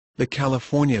The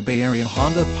California Bay Area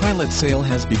Honda Pilot Sale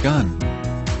has begun.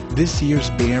 This year's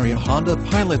Bay Area Honda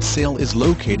Pilot Sale is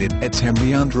located at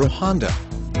SanLeandroHonda,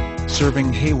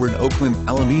 serving Hayward-Oakland,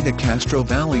 Alameda, Castro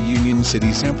Valley, Union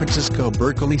City, San Francisco,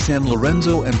 Berkeley, San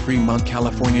Lorenzo and Fremont,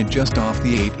 California, just off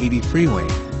the 880 freeway.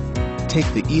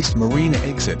 Take the East Marina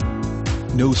exit.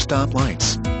 No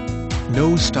stoplights.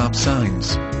 No stop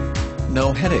signs.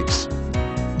 No headaches.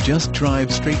 Just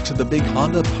drive straight to the big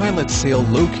Honda Pilot Sale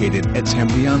located at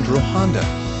SanLeandroHonda.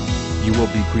 You will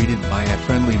be greeted by a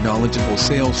friendly, knowledgeable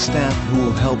sales staff who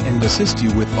will help and assist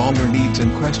you with all your needs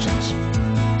and questions.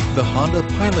 The Honda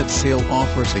Pilot Sale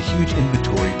offers a huge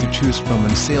inventory to choose from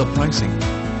and sale pricing.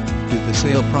 With the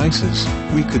sale prices,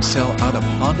 we could sell out of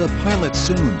Honda Pilot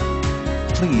soon.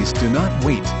 Please do not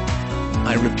wait.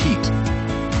 I repeat,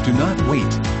 do not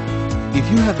wait. If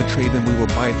you have a trade-in, we will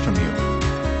buy it from you.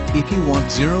 If you want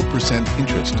 0%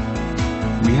 interest,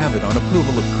 we have it on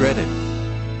approval of credit.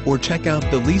 Or check out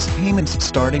the lease payments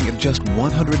starting at just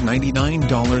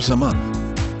 $199 a month.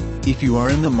 If you are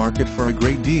in the market for a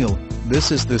great deal,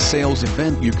 this is the sales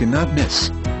event you cannot miss.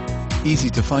 Easy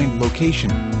to find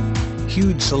location,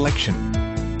 huge selection,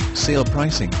 sale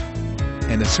pricing,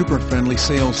 and a super friendly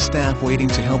sales staff waiting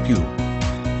to help you.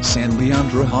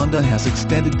 SanLeandroHonda has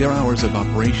extended their hours of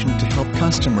operation to help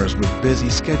customers with busy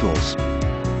schedules,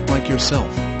 like yourself.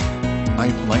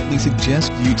 I politely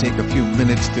suggest you take a few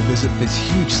minutes to visit this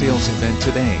huge sales event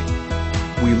today.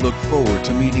 We look forward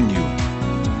to meeting you.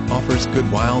 Offers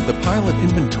good while the Pilot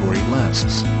inventory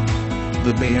lasts.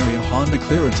 The Bay Area Honda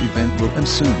Clearance event will end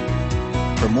soon.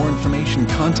 For more information,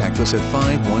 contact us at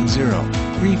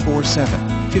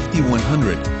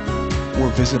 510-347-5100 or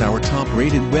visit our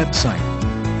top-rated website,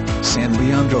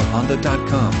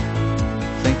 SanLeandroHonda.com.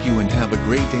 Thank you and have a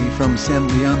great day from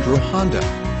SanLeandroHonda,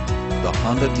 the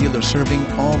Honda dealer serving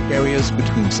all areas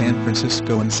between San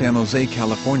Francisco and San Jose,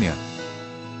 California.